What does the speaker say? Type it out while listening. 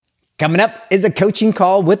Coming up is a coaching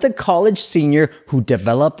call with a college senior who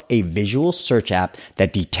developed a visual search app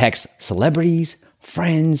that detects celebrities,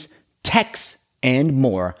 friends, texts, and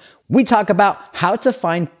more. We talk about how to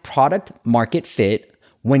find product market fit,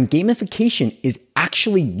 when gamification is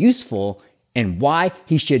actually useful, and why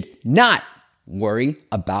he should not worry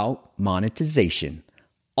about monetization.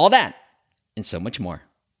 All that and so much more.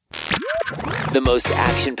 The most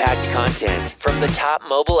action-packed content from the top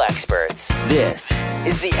mobile experts. This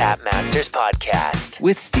is the App Masters Podcast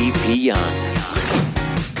with Steve P. Young.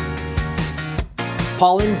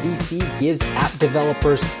 Pollen VC gives app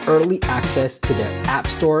developers early access to their app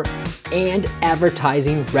store and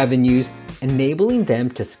advertising revenues, enabling them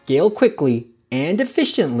to scale quickly and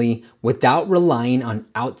efficiently without relying on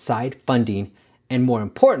outside funding, and more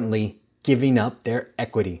importantly, giving up their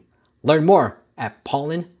equity. Learn more at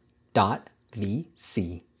pollen.vc.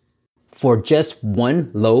 For just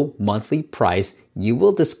one low monthly price, you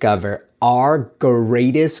will discover our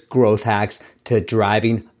greatest growth hacks to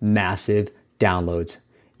driving massive downloads.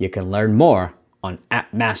 You can learn more on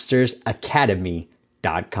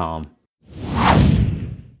appmastersacademy.com.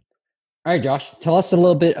 All right, Josh, tell us a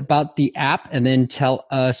little bit about the app and then tell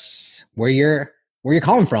us where you're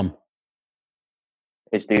calling from.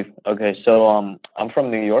 Hey, Steve. Okay, so I'm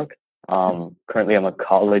from New York. Currently, I'm a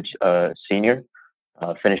college senior,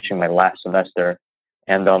 finishing my last semester,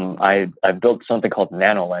 and I built something called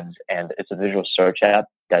NanoLens, and it's a visual search app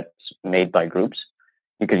that's made by groups.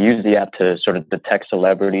 You could use the app to sort of detect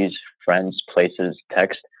celebrities, friends, places,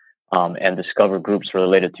 text, and discover groups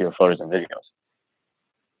related to your photos and videos.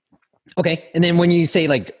 Okay, and then when you say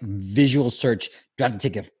like visual search, do I have to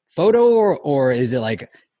take a photo or is it like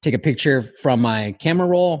take a picture from my camera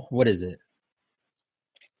roll? What is it?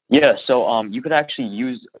 Yeah, so you could actually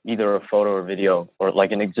use either a photo or video or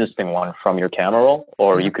like an existing one from your camera roll,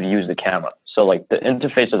 or you could use the camera. So like the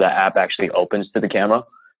interface of the app actually opens to the camera,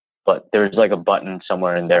 but there's like a button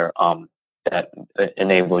somewhere in there that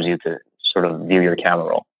enables you to sort of view your camera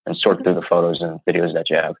roll and sort through the photos and videos that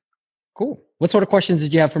you have. Cool. What sort of questions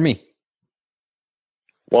did you have for me?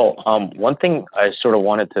 Well, one thing I sort of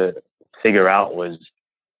wanted to figure out was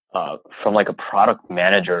from like a product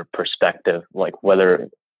manager perspective, like whether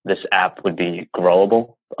this app would be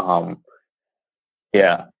growable.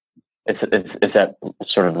 If that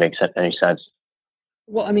sort of makes any sense.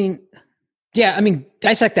 Well,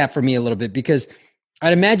 dissect that for me a little bit, because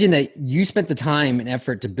I'd imagine that you spent the time and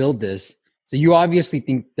effort to build this. So you obviously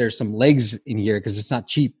think there's some legs in here because it's not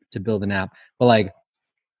cheap to build an app. But like,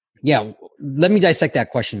 yeah, let me dissect that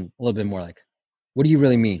question a little bit more. Like, what do you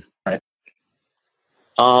really mean? Right.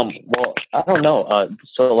 Well, I don't know.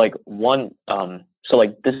 So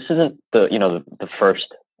like this isn't the first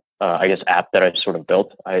app that I sort of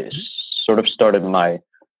built. I sort of started my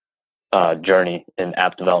journey in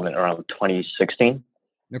app development around 2016.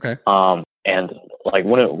 Okay. And like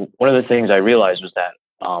one of the things I realized was that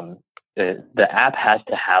the app has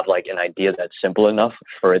to have like an idea that's simple enough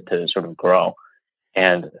for it to sort of grow.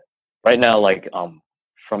 And right now, like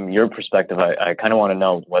from your perspective, I kind of want to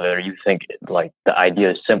know whether you think like the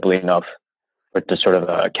idea is simple enough for it to sort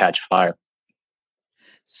of catch fire.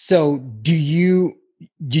 So did you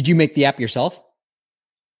make the app yourself?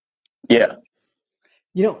 Yeah.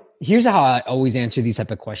 Here's how I always answer these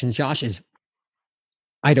type of questions, Josh, is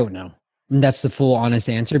I don't know. And that's the full honest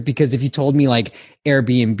answer, because if you told me like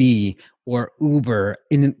Airbnb or Uber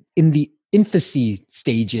in the infancy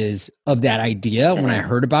stages of that idea, when I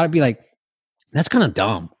heard about it, I'd be like, that's kind of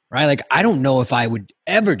dumb, right? Like, I don't know if I would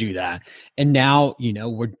ever do that. And now,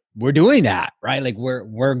 we're doing that, right? Like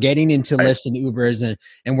we're getting into Lyfts and Ubers and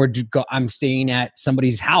I'm staying at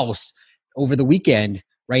somebody's house over the weekend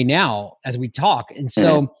right now as we talk. And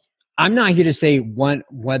so I'm not here to say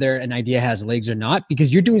whether an idea has legs or not,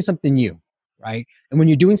 because you're doing something new, right? And when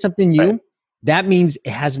you're doing something new, that means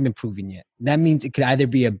it hasn't been proven yet. That means it could either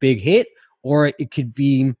be a big hit or it could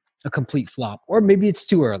be a complete flop, or maybe it's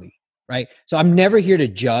too early, right? So I'm never here to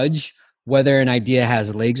judge whether an idea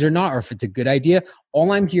has legs or not, or if it's a good idea.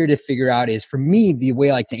 All I'm here to figure out is, for me, the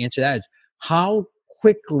way I like to answer that is how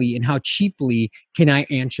quickly and how cheaply can I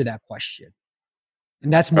answer that question?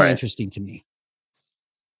 And that's more interesting to me.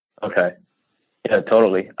 Okay. Yeah,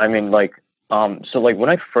 totally. I mean, like, so like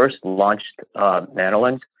when I first launched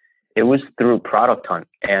NanoLens, it was through Product Hunt,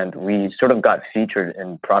 and we sort of got featured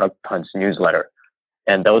in Product Hunt's newsletter,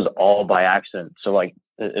 and that was all by accident. So like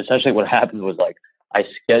essentially what happened was like I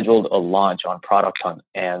scheduled a launch on Product Hunt,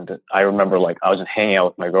 and I remember like I was hanging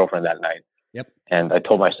out with my girlfriend that night. Yep. And I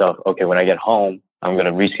told myself, okay, when I get home, I'm going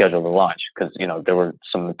to reschedule the launch because, there were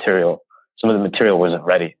some of the material wasn't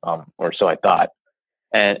ready, or so I thought.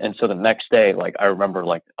 And so the next day, like I remember,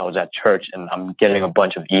 like I was at church and I'm getting a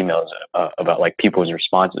bunch of emails about like people's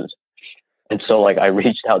responses. And so like I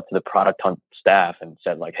reached out to the Product Hunt staff and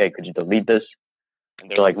said like, hey, could you delete this? And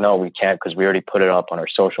they're like, no, we can't because we already put it up on our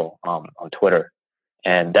social on Twitter.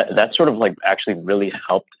 And that sort of like actually really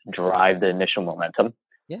helped drive the initial momentum.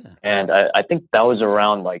 Yeah. And I think that was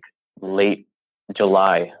around like late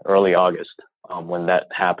July, early August when that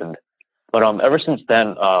happened. But ever since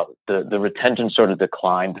then, the retention sort of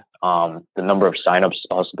declined. The number of signups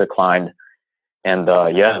also declined. And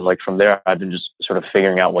yeah, like from there, I've been just sort of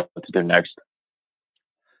figuring out what to do next.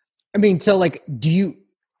 I mean, so like,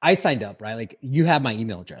 I signed up, right? Like you have my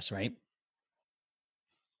email address, right?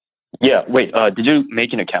 Yeah. Wait, did you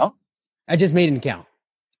make an account? I just made an account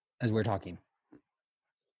as we're talking.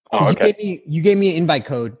 Oh, okay. You gave me an invite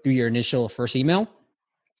code through your initial first email.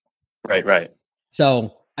 Right.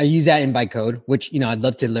 So I use that invite code, which, I'd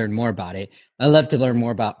love to learn more about it. I'd love to learn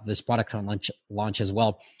more about this product on launch as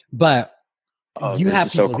well. But you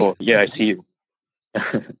have so cool. Yeah, I see you.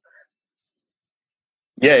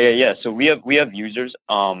 Yeah. So we have users.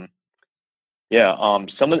 Some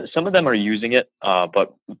of them are using it.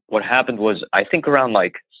 But what happened was, I think around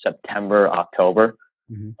like September, October,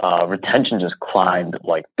 retention just climbed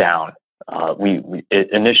like down.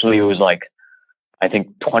 Initially it was like, I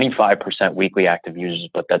think 25% weekly active users,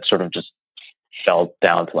 but that sort of just fell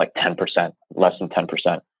down to like 10%, less than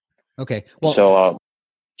 10%. Okay. Well, so,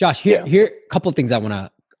 Josh, here a couple of things I want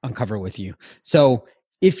to uncover with you. So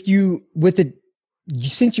if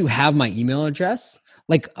since you have my email address,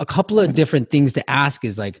 like a couple of different things to ask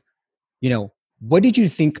is like, what did you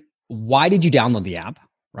think? Why did you download the app?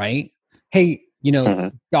 Right? Hey,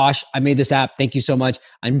 Josh, I made this app. Thank you so much.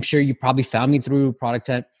 I'm sure you probably found me through Product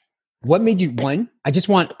Hunt. What made you, I just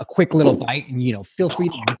want a quick little bite and, feel free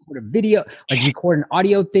to record a video, like record an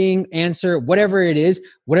audio thing, answer, whatever it is,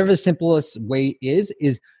 whatever the simplest way is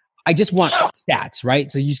I just want stats,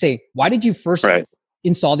 right? So you say, why did you first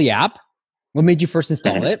install the app? What made you first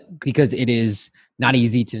install it? Because it is not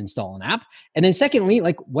easy to install an app. And then secondly,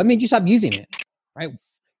 like what made you stop using it, right?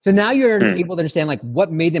 So now you're able to understand like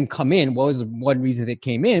what made them come in. What was one reason they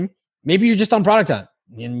came in? Maybe you're just on Product Hunt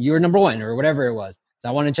and you're number one or whatever it was. So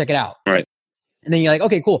I want to check it out. Right. And then you're like,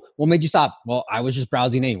 okay, cool. What made you stop? Well, I was just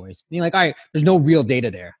browsing anyways. And you're like, all right, there's no real data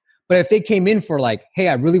there. But if they came in for like, hey,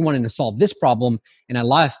 I really wanted to solve this problem and I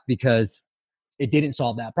left because it didn't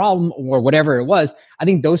solve that problem or whatever it was, I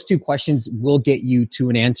think those two questions will get you to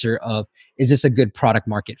an answer of, is this a good product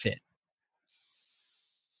market fit?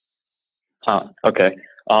 Okay.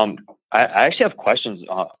 I actually have questions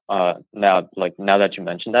now that you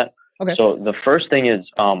mentioned that. Okay. So the first thing is,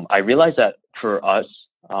 I realized that for us,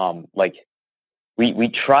 like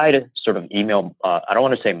we try to sort of email, I don't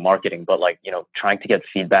want to say marketing, but like, trying to get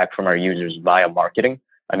feedback from our users via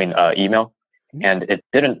email. And it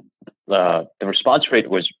didn't, the response rate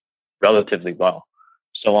was relatively low.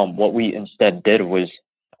 So what we instead did was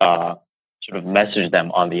sort of message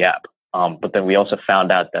them on the app. But then we also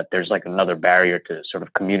found out that there's like another barrier to sort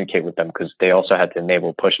of communicate with them because they also had to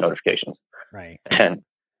enable push notifications. Right. And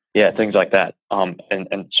yeah, things like that. And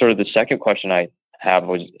sort of the second question I have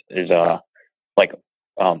is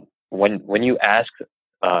when you ask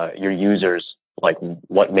your users like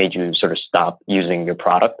what made you sort of stop using your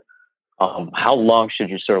product, how long should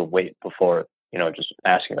you sort of wait before just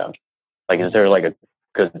asking them? Like, is there like a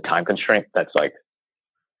good time constraint that's like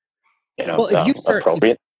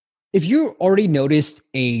appropriate? If you already noticed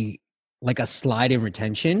a slide in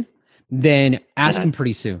retention, then ask them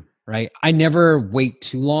pretty soon. Right. I never wait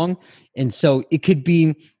too long. And so it could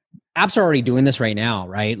be apps are already doing this right now,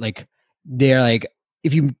 right? Like they're like,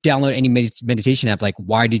 if you download any meditation app, like,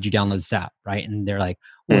 why did you download this app? Right. And they're like,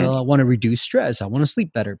 well, I want to reduce stress. I want to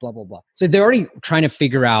sleep better, blah, blah, blah. So they're already trying to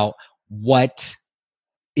figure out what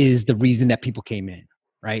is the reason that people came in.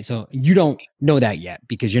 Right. So you don't know that yet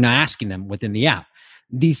because you're not asking them within the app.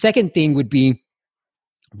 The second thing would be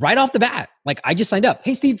right off the bat, like I just signed up.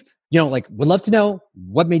 Hey, Steve, would love to know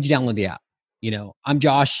what made you download the app. I'm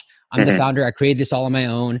Josh. I'm the founder. I created this all on my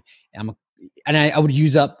own. I would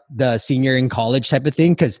use up the senior in college type of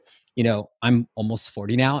thing because, I'm almost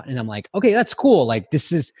 40 now. And I'm like, okay, that's cool. Like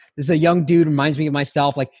this is a young dude, reminds me of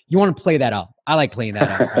myself. Like you want to play that up. I like playing that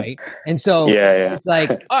up, right? And so it's like,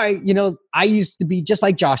 all right, I used to be just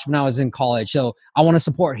like Josh when I was in college. So I want to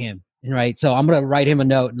support him. Right. So I'm going to write him a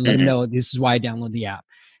note and let him know this is why I download the app.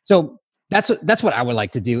 So that's what I would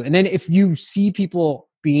like to do. And then if you see people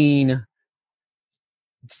being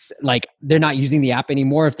like, they're not using the app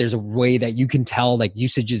anymore, if there's a way that you can tell like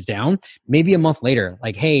usage is down, maybe a month later,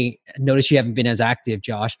 like, hey, notice you haven't been as active,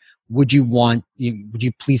 Josh. would you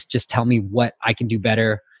please just tell me what I can do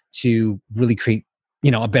better to really create,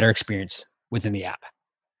 a better experience within the app?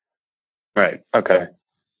 Right. Okay.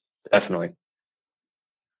 Definitely.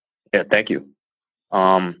 Yeah. Thank you.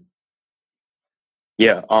 Um,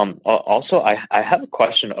 yeah. Also, I have a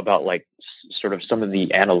question about like sort of some of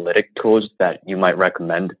the analytic tools that you might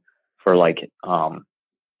recommend for like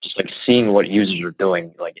just like seeing what users are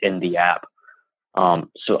doing like in the app.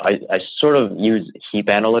 So I sort of use Heap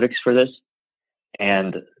Analytics for this,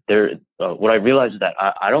 and what I realized is that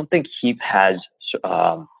I don't think Heap has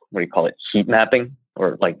what do you call it, heat mapping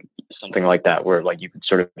or like something like that, where like you can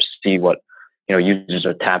sort of see what users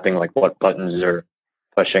are tapping, like what buttons are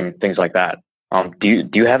pushing, things like that. Do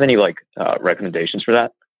you have any like recommendations for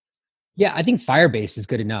that? Yeah, I think Firebase is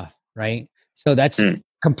good enough, right? So that's Mm,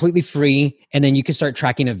 completely free, and then you can start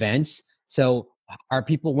tracking events. So are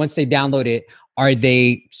people, once they download it, are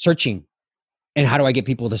they searching? And how do I get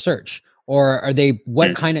people to search? Or are they,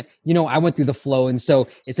 what mm, kind of, I went through the flow. And so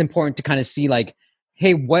it's important to kind of see like,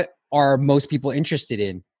 hey, what are most people interested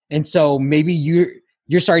in? And so maybe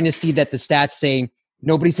you're starting to see that the stats say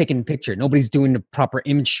nobody's taking a picture, nobody's doing the proper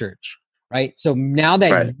image search, right? So now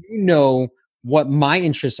that right. you know what my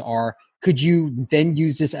interests are, could you then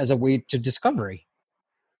use this as a way to discovery?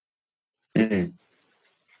 Mm.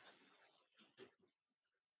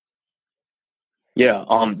 Yeah.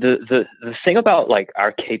 The thing about like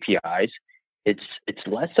our KPIs, it's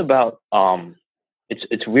less about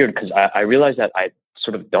it's weird because I realize that I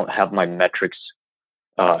sort of don't have my metrics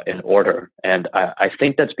in order, and I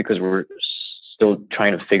think that's because we're still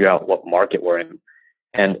trying to figure out what market we're in,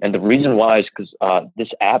 and the reason why is because this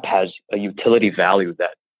app has a utility value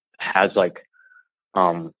that has like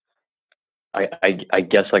um I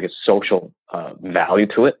guess like a social value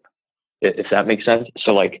to it, if that makes sense.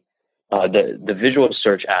 So like the visual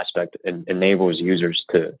search aspect enables users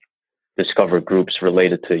to discover groups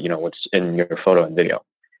related to what's in your photo and video.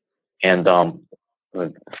 And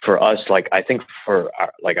for us, like I think for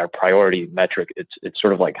our priority metric, it's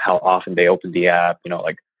sort of like how often they open the app,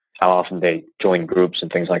 like how often they join groups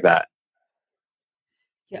and things like that.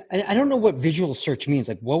 Yeah, I don't know what visual search means.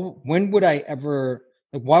 Like, when would I ever,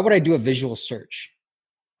 like, why would I do a visual search?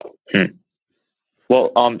 Hmm.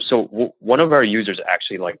 Well, so one of our users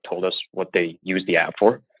actually like told us what they use the app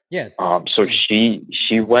for. Yeah. So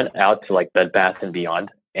she went out to like Bed Bath and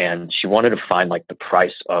Beyond, and she wanted to find like the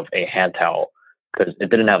price of a hand towel because it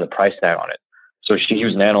didn't have the price tag on it. So she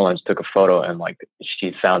used NanoLens, took a photo, and like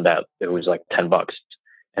she found out it was like $10.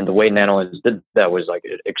 And the way NanoLens did that was like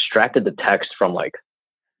it extracted the text from like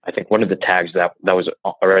I think one of the tags that was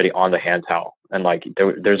already on the hand towel, and like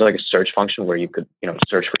there's like a search function where you could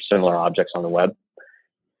search for similar objects on the web,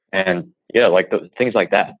 and yeah, like things like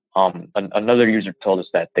that. Another user told us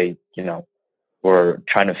that they were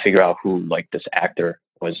trying to figure out who like this actor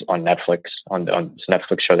was on Netflix on this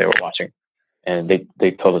Netflix show they were watching, and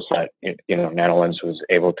they told us that NanoLens was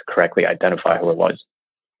able to correctly identify who it was.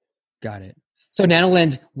 Got it. So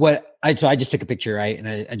NanoLens, so I just took a picture, right? And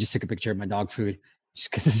I just took a picture of my dog food just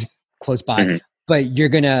because it's close by. Mm-hmm. But you're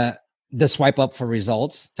gonna the swipe up for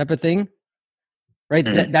results type of thing, right?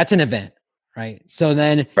 Mm-hmm. That's an event, right? So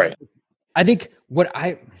then Right. I think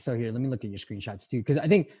so here, let me look at your screenshots too. Cause I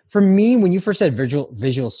think for me, when you first said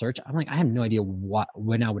visual search, I'm like, I have no idea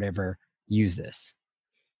when I would ever use this.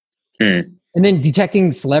 Mm. And then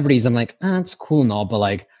detecting celebrities, I'm like, it's cool and all, but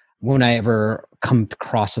like, when I ever come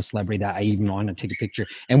across a celebrity that I even want to take a picture,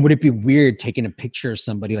 and would it be weird taking a picture of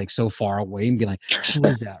somebody like so far away and be like, who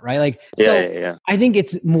is that? Right. Like, Yeah. I think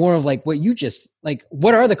it's more of like what you just like,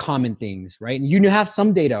 what are the common things, right? And you have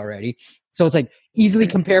some data already. So it's like easily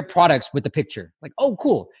compare products with the picture. Like, oh,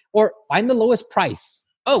 cool. Or find the lowest price.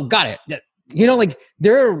 Oh, got it. Like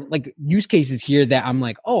there are like use cases here that I'm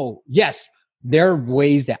like, oh, yes, there are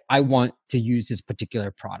ways that I want to use this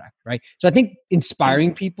particular product, right? So I think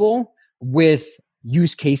inspiring people with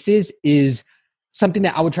use cases is something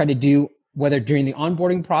that I would try to do, whether during the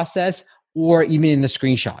onboarding process or even in the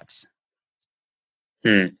screenshots.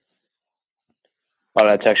 Mm. Oh,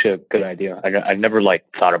 that's actually a good idea. I never like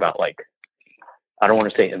thought about like, I don't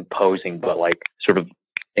want to say imposing, but like sort of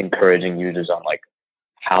encouraging users on like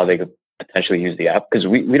how they could potentially use the app, because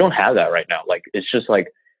we don't have that right now. Like it's just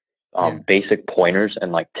like basic pointers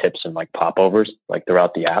and like tips and like popovers like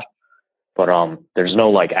throughout the app, but there's no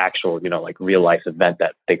like actual like real life event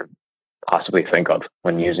that they could possibly think of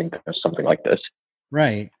when using something like this.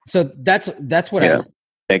 Right. So that's what Yeah.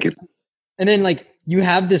 Thank you. and then like you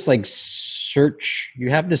have this like search,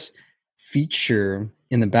 you have this feature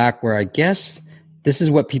in the back where I guess this is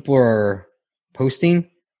what people are posting.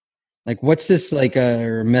 Like, what's this like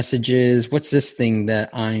messages? What's this thing that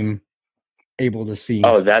I'm able to see?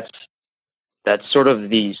 Oh, that's sort of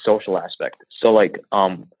the social aspect. So like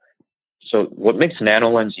so what makes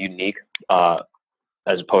NanoLens unique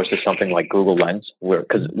as opposed to something like Google Lens, where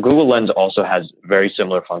because Google Lens also has very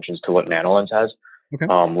similar functions to what NanoLens has, Okay.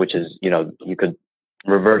 which is you could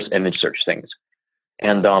reverse image search things.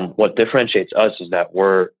 And what differentiates us is that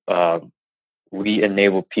we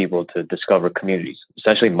enable people to discover communities,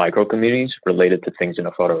 essentially micro communities related to things in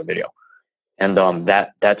a photo or video. And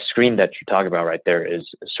that screen that you're talking about right there is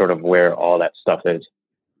sort of where all that stuff is.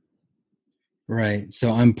 Right.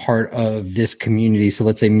 So I'm part of this community. So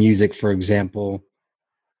let's say music, for example,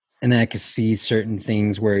 and then I can see certain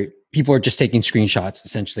things where people are just taking screenshots,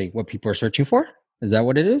 essentially what people are searching for. Is that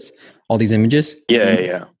what it is? All these images?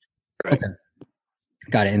 Yeah. Right. Okay.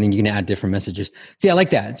 Got it. And then you can add different messages. See, I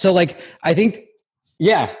like that. So like, I think,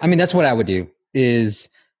 yeah, I mean, that's what I would do is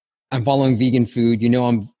I'm following vegan food.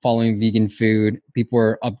 I'm following vegan food. People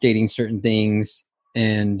are updating certain things.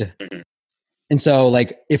 Mhm. And so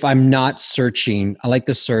like, if I'm not searching, I like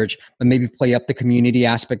the search, but maybe play up the community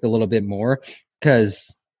aspect a little bit more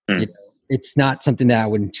because Mm. it's not something that I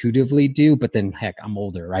would intuitively do, but then heck, I'm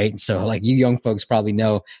older, right? So like you young folks probably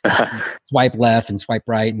know swipe left and swipe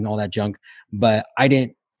right and all that junk, but I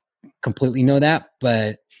didn't completely know that.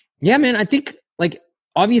 But yeah, man, I think like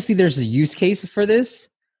obviously there's a use case for this.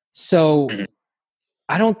 So Mhm.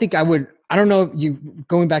 I don't think I don't know, you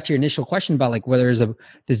going back to your initial question about like whether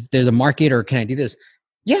there's a market or can I do this?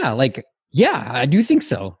 Yeah, like yeah, I do think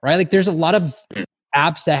so, right? Like there's a lot of Mm.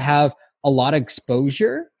 apps that have a lot of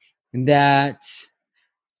exposure that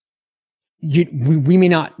we may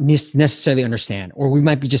not necessarily understand, or we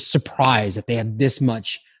might be just surprised that they have this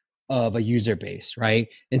much of a user base, right?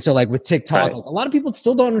 And so like with TikTok, Right. like, a lot of people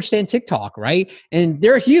still don't understand TikTok, right? And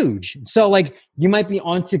they're huge. So like you might be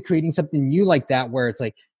onto creating something new like that where it's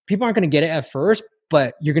like people aren't going to get it at first,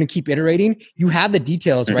 but you're going to keep iterating. You have the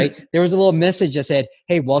details, Mhm. right? There was a little message that said,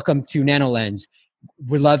 "Hey, welcome to NanoLens.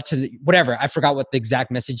 Would love to," whatever. I forgot what the exact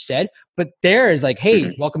message said, but there is like, "Hey,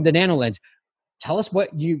 Mhm. welcome to NanoLens. Tell us what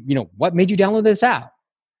what made you download this app,"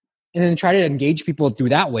 and then try to engage people through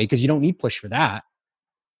that way because you don't need push for that.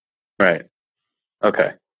 Right.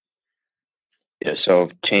 Okay. Yeah. So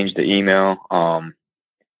change the email.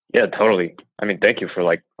 Yeah, totally. I mean, thank you for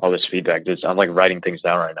like all this feedback. Just I'm like writing things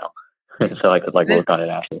down right now, so I could like And then work on it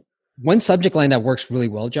after. one subject line that works really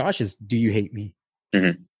well, Josh, is "Do you hate me?" Hmm.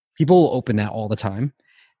 People will open that all the time,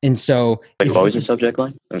 and so Wait, if what you was the subject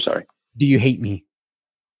line? I'm sorry. "Do you hate me?"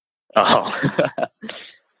 Oh,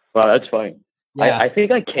 wow, that's funny. Yeah, I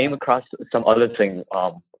think I came across some other thing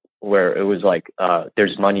where it was like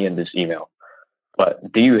there's money in this email,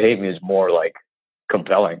 but do you hate me is more like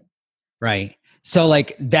compelling. right. So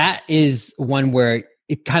like that is one where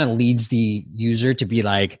it kind of leads the user to be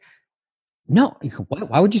like, "No,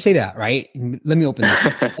 why would you say that?" Right? Let me open this,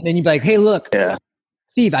 and then you'd be like, "Hey, look, Yeah.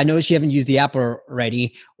 Steve, I noticed you haven't used the app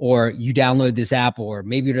already, or you download this app, or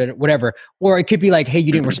maybe whatever." Or it could be like, "Hey,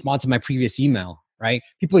 you didn't Hmm. respond to my previous email," right?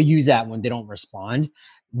 People use that when they don't respond.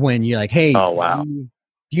 When you're like, "Hey, Oh wow. do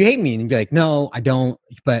you hate me?" And you'd be like, "No, I don't.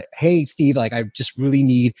 But hey, Steve, like, I just really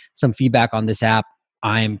need some feedback on this app.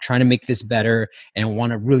 I'm trying to make this better and want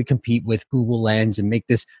to really compete with Google Lens and make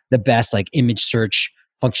this the best like image search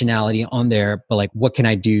functionality on there. But like, what can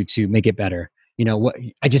I do to make it better? What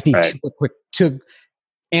I just need Right. two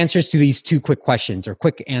answers to these two quick questions, or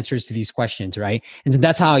quick answers to these questions," right? And so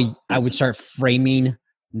that's how I would start framing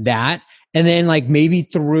that. And then like maybe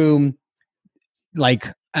through like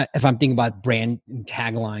if I'm thinking about brand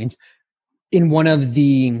taglines in one of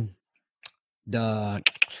the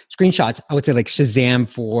screenshots, I would say like Shazam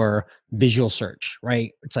for visual search,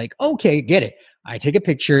 right? It's like, okay, get it. I take a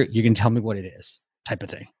picture, you can tell me what it is, type of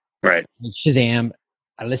thing. Right. Shazam,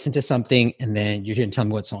 I listen to something, and then you can tell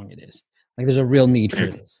me what song it is. Like there's a real need for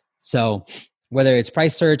Mhm. this. So whether it's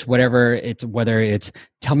price search, whether it's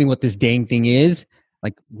tell me what this dang thing is,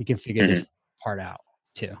 like we can figure Mhm. this part out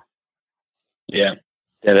too. Yeah.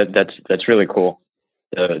 Yeah. That's really cool.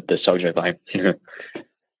 The subject line.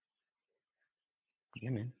 Yeah,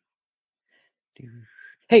 man.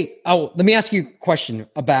 Hey, let me ask you a question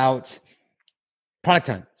about Product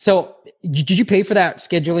Hunt. So did you pay for that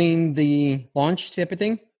scheduling the launch type of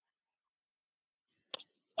thing?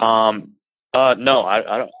 um. No.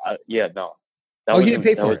 I don't. Yeah. No. That Oh, you didn't wasn't.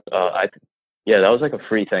 pay That for was. it. Yeah. That was like a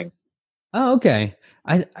free thing. Oh, okay.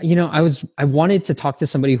 I wanted to talk to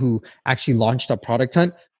somebody who actually launched a Product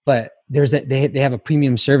Hunt, but they have a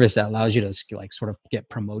premium service that allows you to like sort of get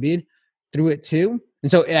promoted through it too. And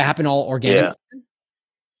so it happened all organic. Yeah.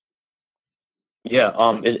 Yeah,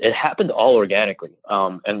 it happened all organically.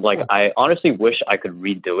 And like Huh. I honestly wish I could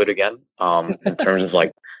redo it again. In terms of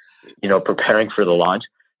like, preparing for the launch,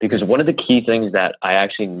 because one of the key things that I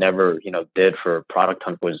actually never, did for Product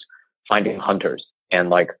Hunt was finding hunters. And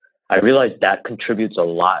like I realized that contributes a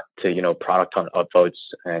lot to, Product Hunt upvotes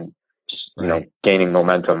and just, Right. gaining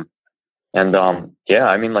momentum. And yeah,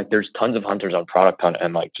 I mean, like there's tons of hunters on Product Hunt,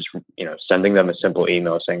 and like just sending them a simple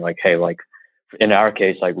email saying like, hey, like in our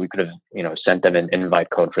case, like we could have sent them an invite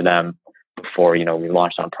code for them before we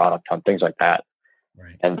launched on Product Hunt, things like that.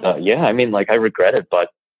 Right. And yeah, I mean, like I regret it, but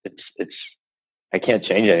it's I can't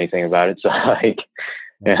change anything about it. So like,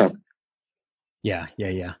 yeah,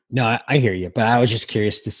 Yeah. No, I hear you, but I was just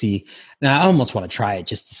curious to see. Now, I almost want to try it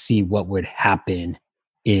just to see what would happen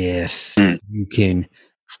if Mm. you can,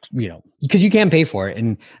 because you can't pay for it.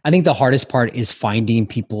 And I think the hardest part is finding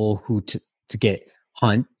people who to get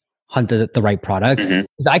hunt the right product. Mhm.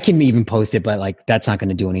 Because I can even post it, but like that's not going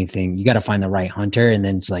to do anything. You got to find the right hunter, and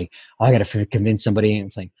then it's like, oh, I got to convince somebody, and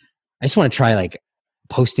it's like, I just want to try like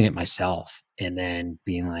posting it myself, and then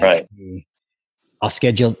being like, Right. hey, I'll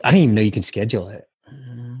schedule. I didn't even know you can schedule it.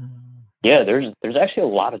 Yeah, there's actually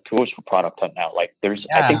a lot of tools for Product Hunt now. Like I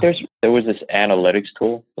Yeah. think there was this analytics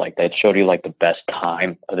tool like that showed you like the best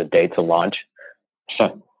time of the day to launch.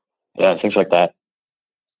 So yeah, things like that.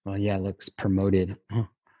 Well, yeah, it looks promoted. Huh.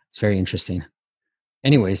 It's very interesting.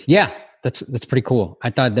 Anyways, yeah, that's pretty cool.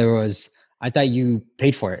 I thought you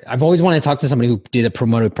paid for it. I've always wanted to talk to somebody who did a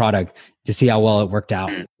promoted product to see how well it worked out.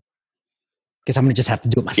 Mm. Because I'm gonna just have to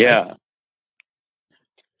do it myself.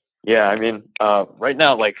 Yeah, yeah. I mean, right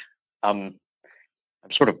now, like I'm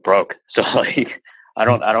sort of broke, so like I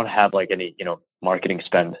don't have like any marketing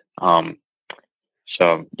spend.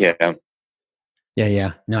 So yeah.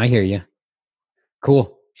 Yeah. No, I hear you.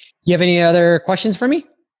 Cool. You have any other questions for me?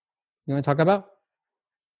 You want to talk about?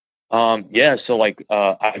 Yeah, so like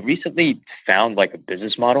I recently found like a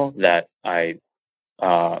business model that I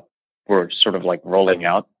we're sort of like rolling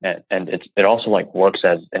out, and it also like works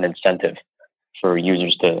as an incentive for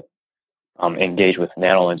users to engage with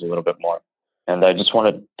NanoLens a little bit more. And I just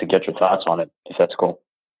wanted to get your thoughts on it, if that's cool.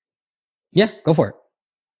 Yeah, go for it.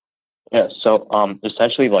 Yeah, so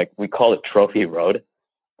essentially like we call it Trophy Road,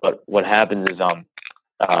 but what happens is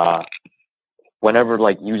uh whenever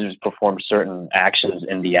like users perform certain actions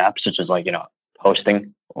in the app, such as like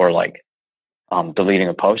posting or like deleting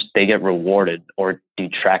a post, they get rewarded or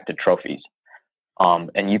detracted trophies.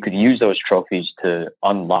 And you could use those trophies to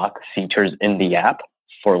unlock features in the app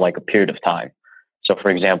for like a period of time. So, for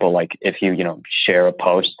example, like if you share a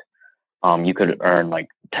post, you could earn like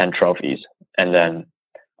 10 trophies, and then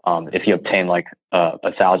if you obtain like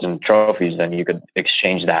 1,000 trophies, then you could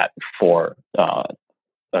exchange that for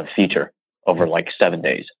a feature over like 7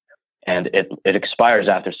 days, and it expires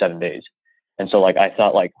after 7 days. And so like I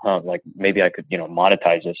thought like, like maybe I could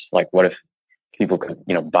monetize this. Like, what if people could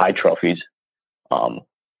buy trophies? Um,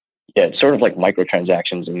 yeah, it's sort of like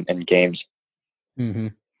microtransactions in games. Mm-hmm.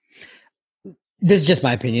 This is just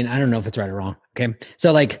my opinion. I don't know if it's right or wrong. Okay.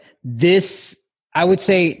 So like this, I would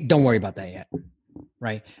say don't worry about that yet.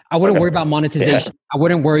 Right. I wouldn't Okay. worry about monetization. I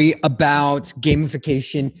wouldn't worry about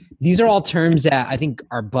gamification. These are all terms that I think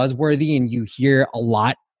are buzzworthy and you hear a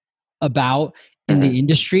lot about in Mhm. the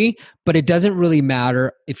industry, but it doesn't really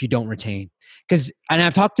matter if you don't retain. And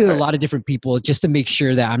I've talked to a Right. lot of different people just to make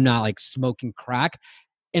sure that I'm not like smoking crack.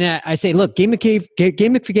 And I say, look,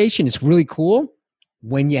 gamification is really cool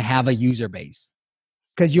when you have a user base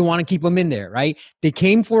because you want to keep them in there, right? They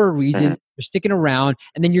came for a reason, Mhm. they're sticking around,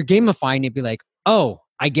 and then you're gamifying it, be like, oh,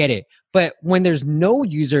 I get it. But when there's no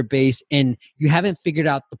user base and you haven't figured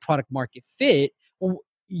out the product market fit, well,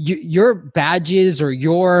 your badges or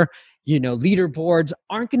your leaderboards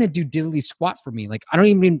aren't going to do diddly squat for me. Like I don't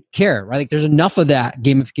even care, right? Like there's enough of that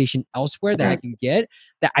gamification elsewhere that I Mhm. can get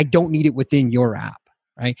that I don't need it within your app,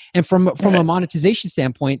 right? And from a Right. monetization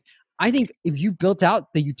standpoint, I think if you built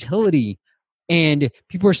out the utility and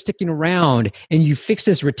people are sticking around and you fix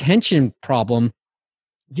this retention problem,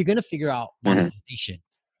 you're going to figure out Mhm. monetization.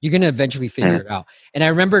 You're going to eventually figure Mhm. it out. And I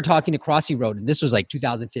remember talking to Crossy Road, and this was like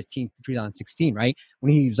 2015 to 2016, right?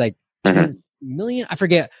 When he was like Mhm. 200 million, I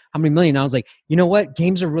forget how many million. I was like, you know what?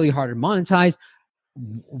 Games are really hard to monetize.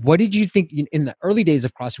 What did you think in the early days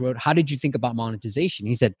of Crossy Road? How did you think about monetization?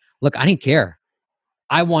 He said, look, I didn't care.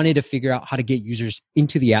 I wanted to figure out how to get users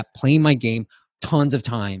into the app, playing my game tons of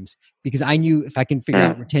times because I knew if I can figure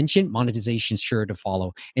out Mhm. retention, monetization sure to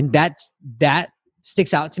follow. And that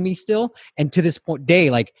sticks out to me still. And to this point day,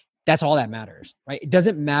 like that's all that matters, right? It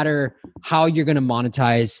doesn't matter how you're going to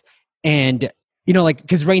monetize. And, like,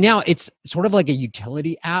 because right now it's sort of like a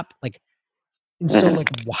utility app. Like And so like,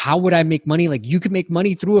 how would I make money? Like you can make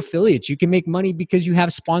money through affiliates. You can make money because you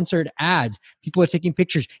have sponsored ads. People are taking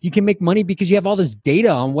pictures. You can make money because you have all this data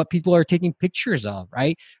on what people are taking pictures of,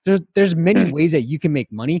 right? There's many ways that you can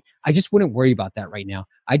make money. I just wouldn't worry about that right now.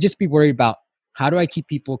 I'd just be worried about how do I keep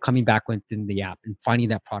people coming back within the app and finding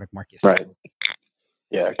that product market fit. Right.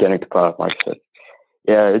 Yeah, getting to product market fit.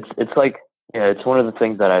 Yeah, it's like, yeah, it's one of the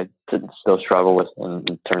things that I still struggle with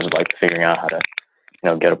in terms of like figuring out how to,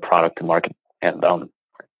 get a product to market. And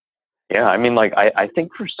yeah, I mean, like I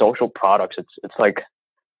think for social products, it's like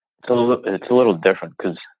it's a little different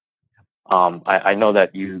because I know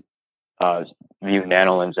that you view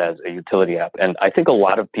NanoLens as a utility app, and I think a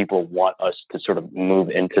lot of people want us to sort of move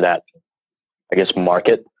into that, I guess,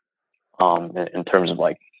 market in terms of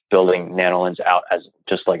like building NanoLens out as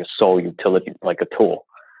just like a sole utility, like a tool.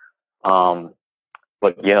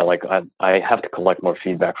 But yeah, like I have to collect more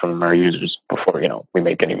feedback from our users before we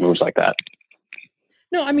make any moves like that.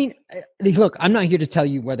 No, I mean, look, I'm not here to tell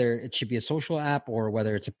you whether it should be a social app or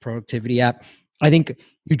whether it's a productivity app. I think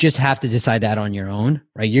you just have to decide that on your own,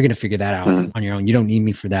 right? You're going to figure that out on your own. You don't need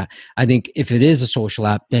me for that. I think if it is a social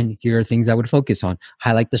app, then here are things I would focus on.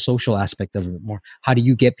 Highlight the social aspect of it more. How do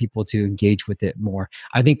you get people to engage with it more?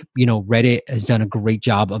 I think, Reddit has done a great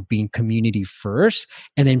job of being community first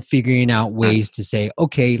and then figuring out ways to say,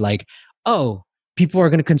 okay, like, oh, people are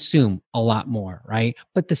going to consume a lot more, right?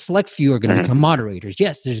 But the select few are going to become moderators.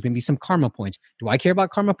 Yes, there's going to be some karma points. Do I care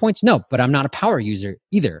about karma points? No, but I'm not a power user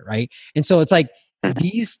either, right? And so it's like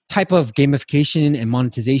these type of gamification and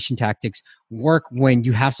monetization tactics work when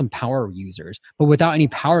you have some power users. But without any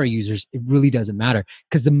power users, it really doesn't matter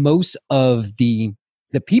because the most of the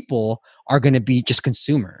people are going to be just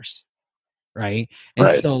consumers, right?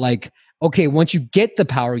 And so like, okay, once you get the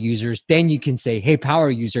power users, then you can say, hey,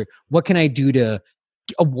 power user, what can I do to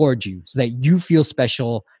award you so that you feel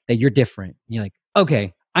special, that you're different? And you're like,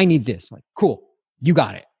 okay, I need this. I'm like, cool, you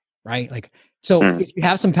got it, right? Like, so if you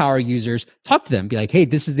have some power users, talk to them, be like, hey,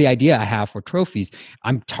 this is the idea I have for trophies.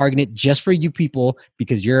 I'm targeting it just for you people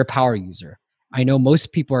because you're a power user. I know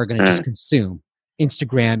most people are going to just consume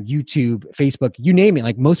Instagram, YouTube, Facebook, you name it.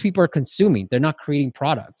 Like most people are consuming, they're not creating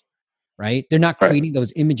product. Right? They're not creating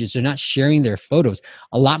those images. They're not sharing their photos.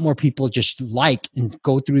 A lot more people just like and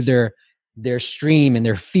go through their stream and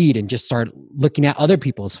their feed and just start looking at other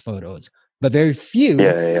people's photos. But very few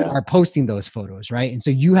are posting those photos, right? And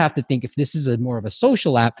so you have to think if this is more of a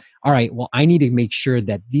social app, all right, well, I need to make sure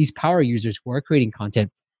that these power users who are creating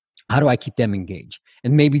content, how do I keep them engaged?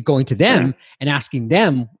 And maybe going to them and asking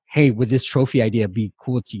them, hey, would this trophy idea be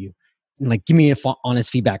cool to you? And like, give me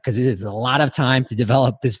honest feedback because it is a lot of time to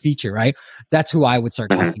develop this feature, right? That's who I would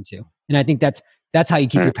start talking to. And I think that's how you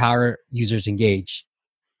keep your power users engaged.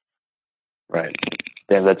 Right.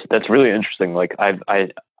 Yeah, that's really interesting. Like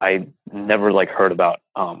I never like heard about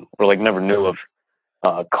or like never knew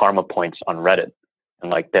of karma points on Reddit.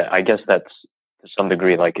 And like that, I guess that's to some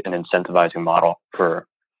degree like an incentivizing model for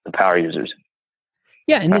the power users.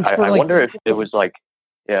 Yeah, and it's I wonder if it was like,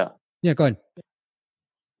 yeah, go ahead.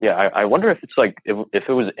 Yeah, I wonder if it's like if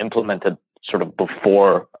it was implemented sort of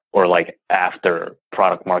before or like after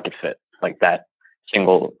product market fit, like that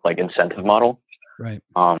single like incentive model. Right.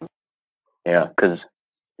 Yeah, because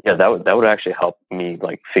that would actually help me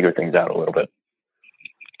like figure things out a little bit.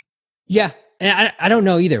 Yeah, and I don't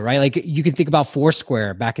know either, right? Like you can think about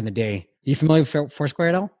Foursquare back in the day. Are you familiar with Foursquare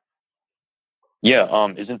at all? Yeah.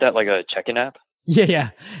 Isn't that like a check-in app? Yeah.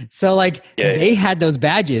 So like they had those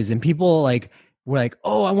badges and people like were like,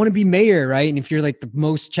 oh, I want to be mayor, right? And if you're like the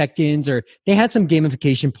most check-ins, or they had some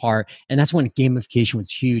gamification part, and that's when gamification was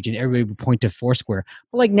huge and everybody would point to Foursquare.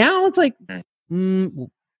 But like now it's like,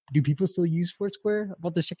 do people still use Foursquare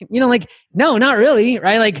about this check-in? Like, no, not really,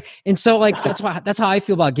 right? Like, and so like that's how I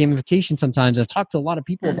feel about gamification sometimes. I've talked to a lot of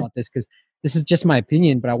people about this because this is just my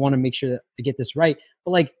opinion, but I want to make sure that I get this right.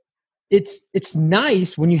 But like, it's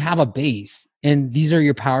nice when you have a base and these are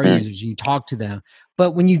your power users and you talk to them.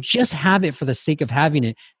 But when you just have it for the sake of having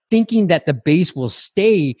it, thinking that the base will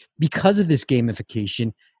stay because of this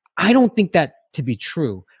gamification, I don't think that to be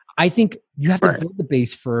true. I think you have to build the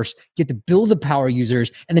base first, get to build the power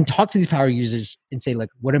users, and then talk to these power users and say, like,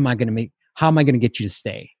 what am I going to make? How am I going to get you to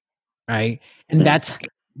stay? Right. And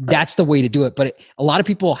that's the way to do it. But a lot of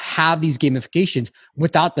people have these gamifications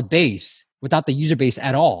without the base, without the user base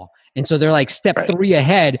at all. And so they're like step 3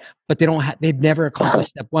 ahead, but they've never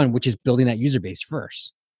accomplished step 1, which is building that user base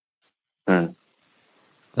first. So,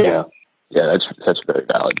 yeah, that's very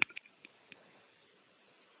valid.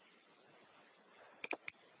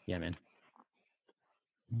 Yeah, man.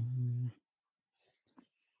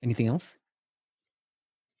 Anything else?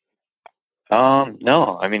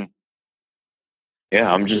 No, I mean, yeah,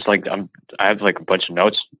 I'm just like I have like a bunch of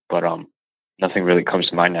notes, but nothing really comes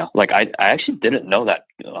to mind now. Like I actually didn't know that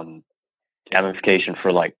gamification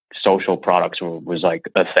for like social products was like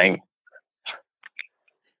a thing.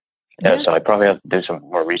 Yeah, Yeah. so I probably have to do some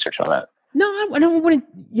more research on that. No, I don't want to.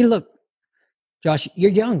 You know, look, Josh,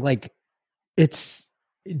 you're young. Like, it's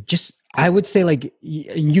just. I would say, like,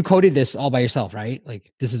 you coded this all by yourself, right?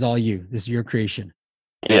 Like, this is all you. This is your creation.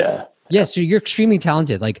 Yeah. Yeah, so you're extremely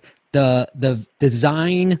talented. Like the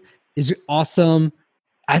design is awesome.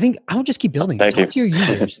 I think I would just keep building. Thank Talk you. to your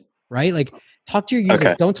users, right? Like talk to your users.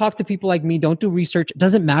 Okay. Don't talk to people like me. Don't do research. It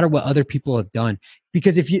doesn't matter what other people have done.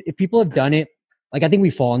 Because if people have done it, like I think we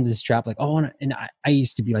fall into this trap, like, oh, and I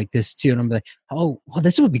used to be like this too. And I'm like, oh, well,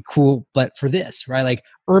 this would be cool, but for this, right? Like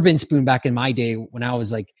Urban Spoon back in my day when I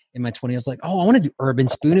was like in my 20s, I was like, oh, I want to do Urban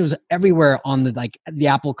Spoon. It was everywhere on the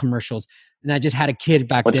Apple commercials. And I just had a kid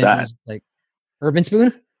back What's then that? who was like, Urban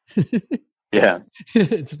Spoon? Yeah.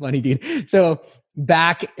 It's funny, dude. So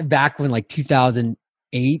back when like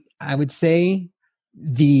 2008, I would say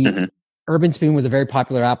the Mhm. Urban Spoon was a very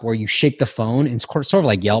popular app where you shake the phone and it's sort of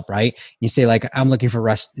like Yelp, right? You say like, I'm looking for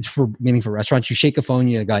meaning for restaurants. You shake a phone,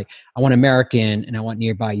 you're like, I want American and I want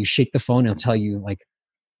nearby. You shake the phone, it'll tell you like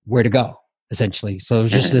where to go, essentially. So it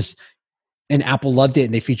was just this, and Apple loved it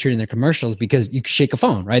and they featured it in their commercials because you could shake a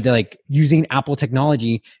phone, right? They're like using Apple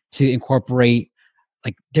technology to incorporate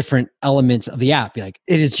like different elements of the app. Be like,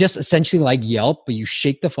 it is just essentially like Yelp, but you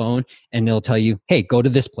shake the phone and it'll tell you, hey, go to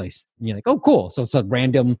this place. And you're like, oh, cool. So it's a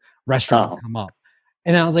random restaurant will come up.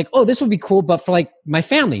 And I was like, oh, this would be cool, but for like my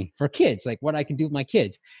family, for kids, like what I can do with my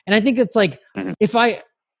kids. And I think it's like, if I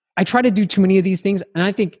try to do too many of these things, and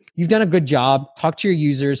I think you've done a good job. Talk to your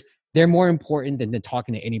users. They're more important than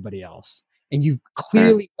talking to anybody else. And you've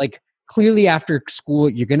clearly after school,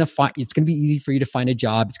 you're going to find, it's going to be easy for you to find a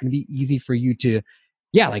job. It's going to be easy for you to,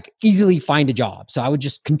 like easily find a job. So I would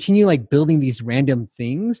just continue like building these random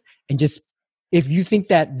things and just, if you think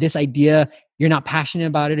that this idea, you're not passionate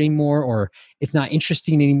about it anymore, or it's not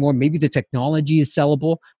interesting anymore, maybe the technology is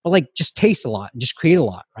sellable, but like just taste a lot and just create a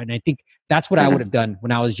lot. Right. And I think that's what I would have done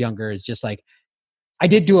when I was younger, is just like, I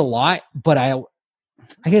did do a lot, but I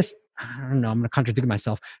guess, I don't know, I'm going to contradict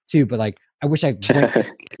myself too, but like, I wish I went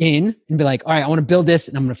in and be like, all right, I want to build this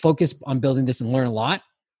and I'm going to focus on building this and learn a lot.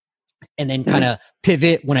 And then kind of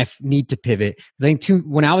pivot when I need to pivot. I think too,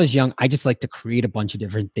 when I was young, I just like to create a bunch of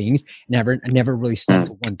different things. I never really stuck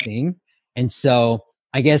to one thing. And so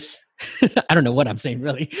I guess, I don't know what I'm saying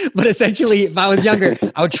really, but essentially if I was younger,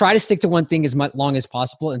 I would try to stick to one thing as long as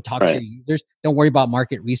possible and talk to your users. Don't worry about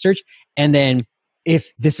market research. And then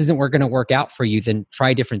if this isn't going to work out for you, then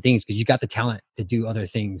try different things because you got the talent to do other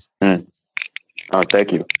things. Oh,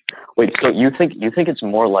 thank you. Wait, so you think it's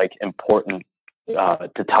more like important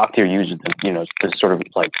to talk to your users than, to sort of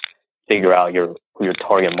like figure out who your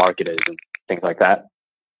target market is and things like that?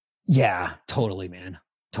 Yeah, totally, man.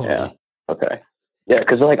 Totally. Yeah. Okay. Yeah,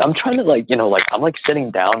 because like I'm trying to like, I'm like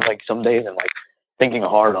sitting down like some days and like thinking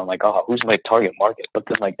hard on like, oh, who's my target market? But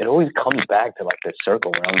then like it always comes back to like this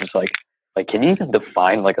circle where I'm just like, can you even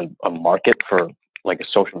define like a market for like a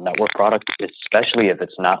social network product, especially if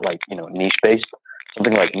it's not like, niche based,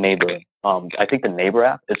 something like Neighbor. I think the Neighbor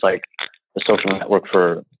app is like a social network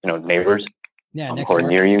for, neighbors who are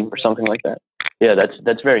near you or something like that. Yeah,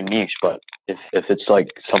 that's very niche. But if it's like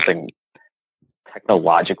something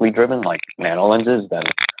technologically driven, like nano lenses, then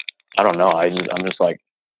I don't know. I'm just like,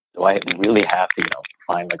 do I really have to,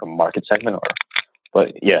 find like a market segment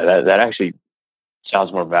but yeah, that actually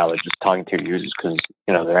sounds more valid, just talking to your users, because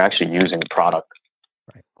they're actually using the product,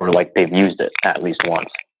 or like they've used it at least once.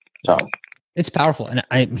 So it's powerful. And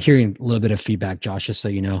I'm hearing a little bit of feedback, Josh, just so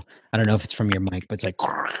you know. I don't know if it's from your mic, but it's like,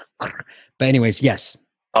 but anyways, yes.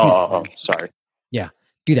 Oh, sorry. Yeah,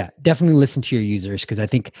 do that. Definitely listen to your users, because I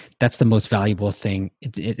think that's the most valuable thing.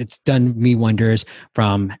 It's done me wonders,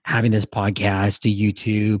 from having this podcast to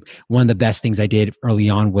YouTube. One of the best things I did early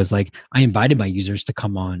on was like, I invited my users to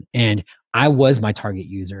come on, and I was my target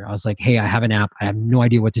user. I was like, hey, I have an app. I have no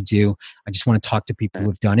idea what to do. I just want to talk to people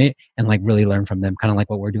who've done it and like really learn from them, kind of like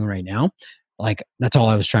what we're doing right now. Like that's all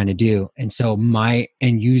I was trying to do. And so my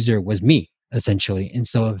end user was me, essentially. And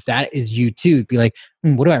so if that is you too, be like,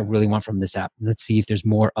 what do I really want from this app? Let's see if there's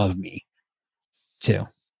more of me too.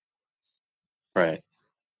 Right.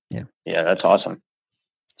 Yeah. Yeah, that's awesome.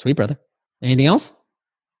 Sweet, brother. Anything else?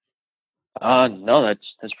 No,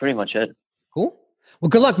 that's pretty much it. Cool. Well,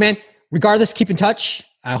 good luck, man. Regardless, keep in touch.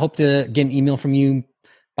 I hope to get an email from you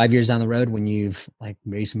 5 years down the road when you've like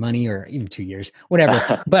raised some money, or even 2 years,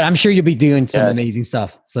 whatever. But I'm sure you'll be doing some amazing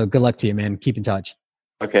stuff. So good luck to you, man. Keep in touch.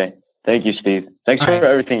 Okay. Thank you, Steve. Thanks for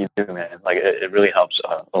everything you do, man. Like it really helps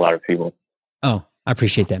a lot of people. Oh, I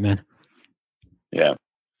appreciate that, man. Yeah.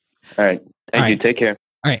 All right. Thank you. Take care.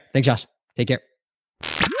 All right. Thanks, Josh. Take care.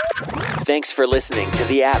 Thanks for listening to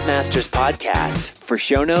the App Masters podcast. For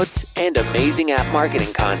show notes and amazing app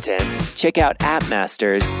marketing content, check out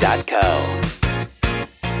appmasters.co.